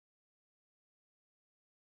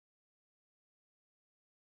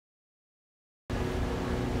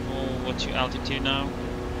to altitude now.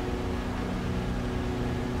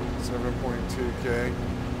 7.2K.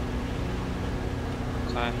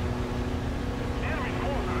 Okay.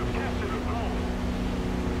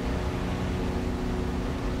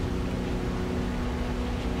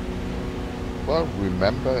 Well,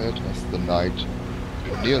 remember it as the night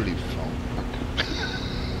you nearly found Buck.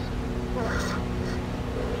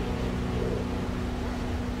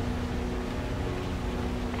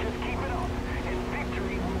 Just keep it up, and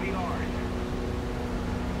victory will be ours.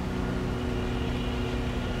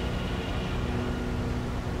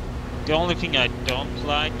 The only thing I don't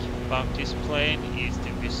like about this plane is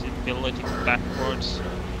the visibility backwards.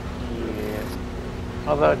 Yeah.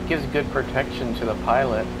 Although it gives good protection to the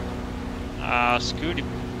pilot. Screw the...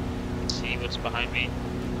 See what's behind me.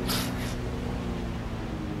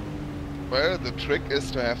 Well, the trick is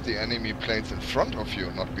to have the enemy planes in front of you,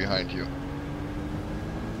 not behind you.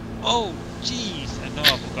 Oh, jeez! I know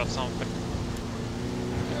I forgot something.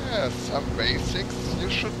 Yeah, some basics you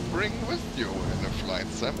should bring with you in a flight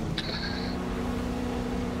sim.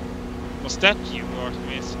 Was that you,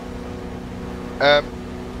 Artemis?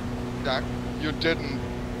 Doug, you didn't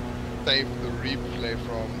save the replay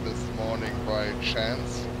from this morning by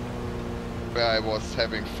chance, where I was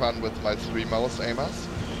having fun with my 3 mouse aimers?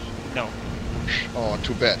 No. Oh,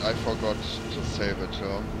 too bad, I forgot to save it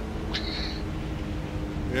too.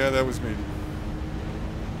 Yeah, that was me.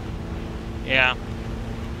 Yeah.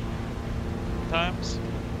 Times.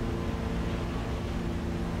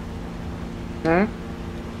 Hmm?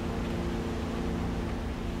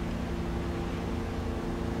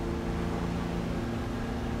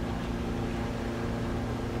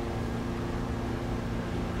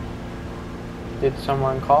 Did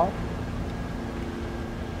someone call?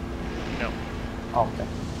 No. Oh, okay.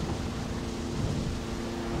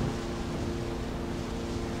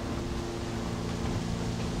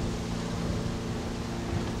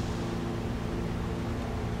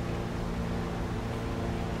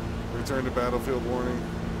 Return to battlefield warning.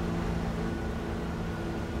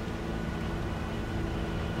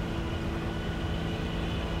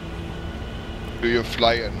 Do you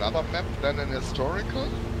fly another map than an historical?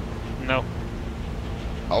 No.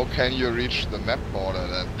 How can you reach the map border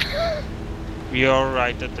then? We are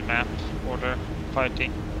right at the map border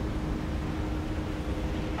fighting.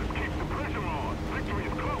 Keep the pressure on. Victory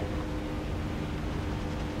is close.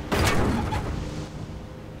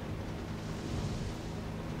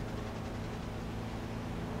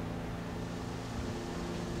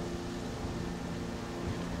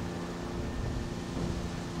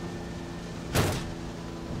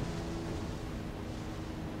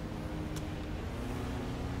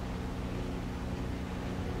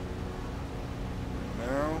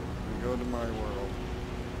 Now, we go to my world.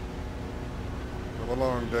 Come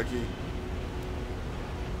along, Becky.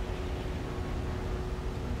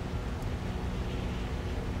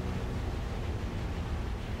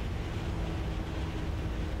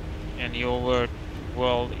 And your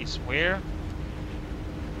world is where?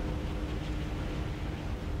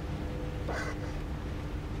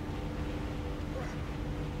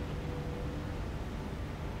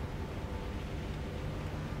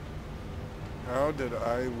 How did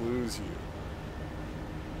I lose you?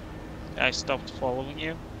 I stopped following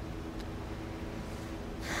you.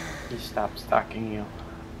 He stopped stalking you.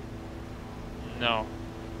 No.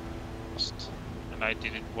 And I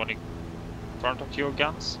didn't want to in front of your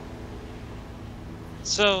guns.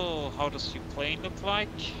 So, how does your plane look like?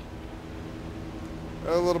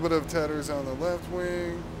 A little bit of tatters on the left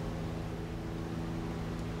wing.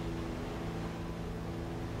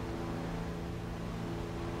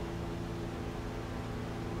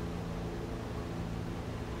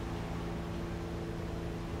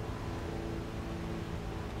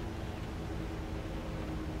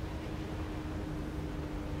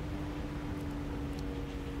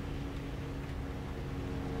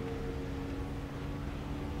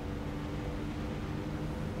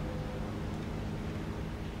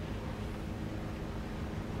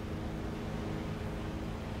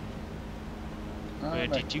 Where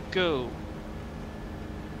did you go?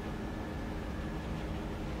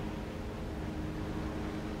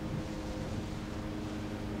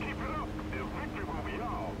 Keep it up, and victory will be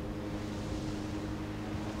ours.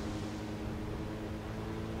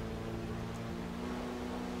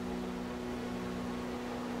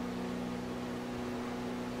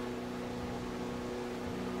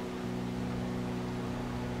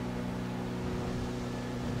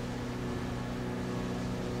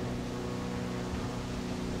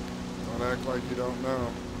 Don't act like you don't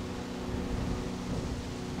know.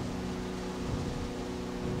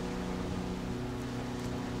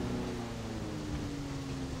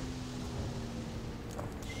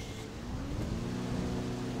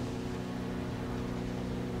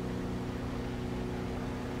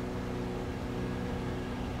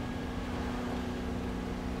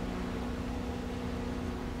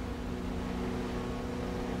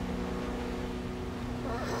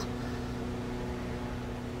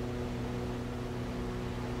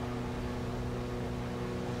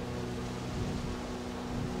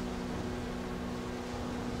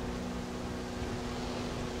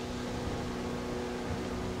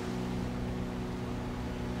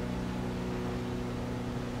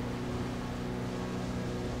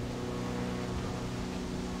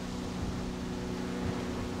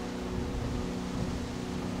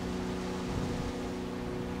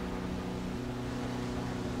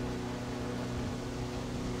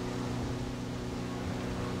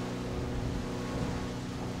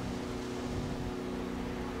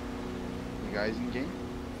 You guys in game?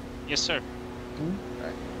 Yes, sir.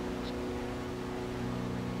 Right.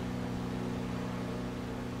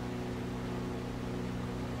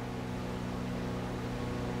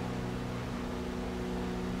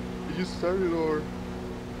 You started or?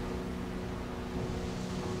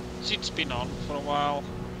 It's been on for a while.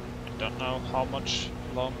 I don't know how much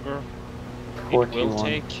longer it 41. will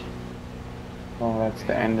take. Well, that's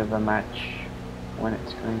the end of the match. When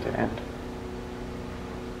it's going to end.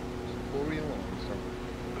 Full wheel on,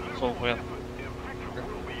 so. Full wheel.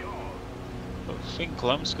 I think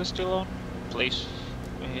Glemska's still on. Place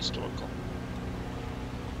historical.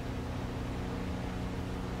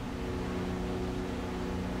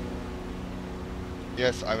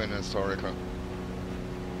 Yes, I'm in historical.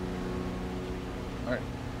 Alright.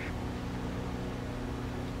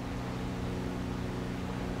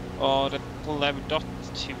 Oh, the level dot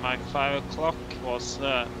to my 5 o'clock was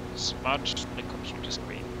smudged on the computer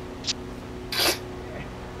screen.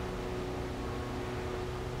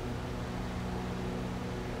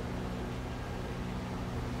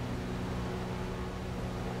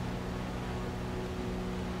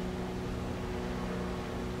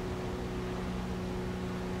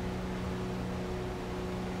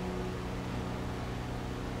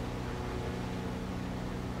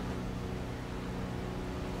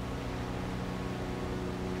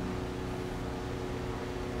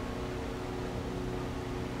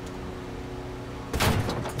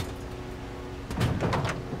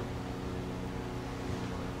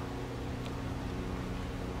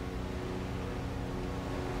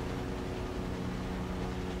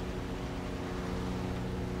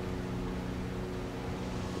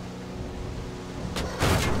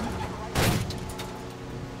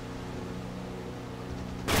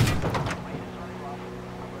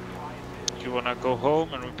 You wanna go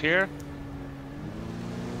home and repair?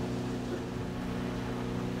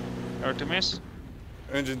 Artemis?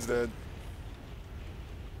 Engine's dead.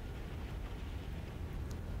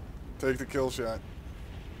 Take the kill shot.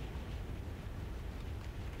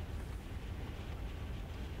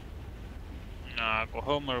 Nah, go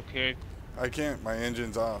home and repair. I can't, my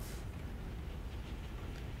engine's off.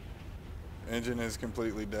 Engine is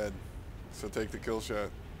completely dead. So take the kill shot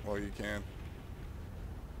while you can.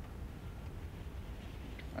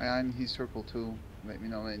 I'm his circle too. Let me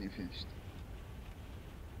know when you finished.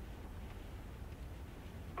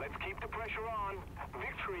 Let's keep the pressure on.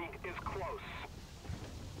 Victory is close.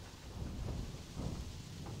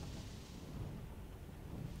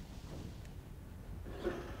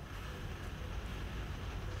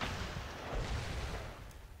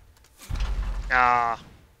 Ah,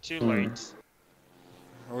 too late.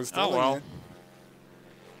 I was Oh telling well.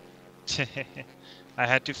 you. I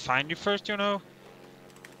had to find you first, you know?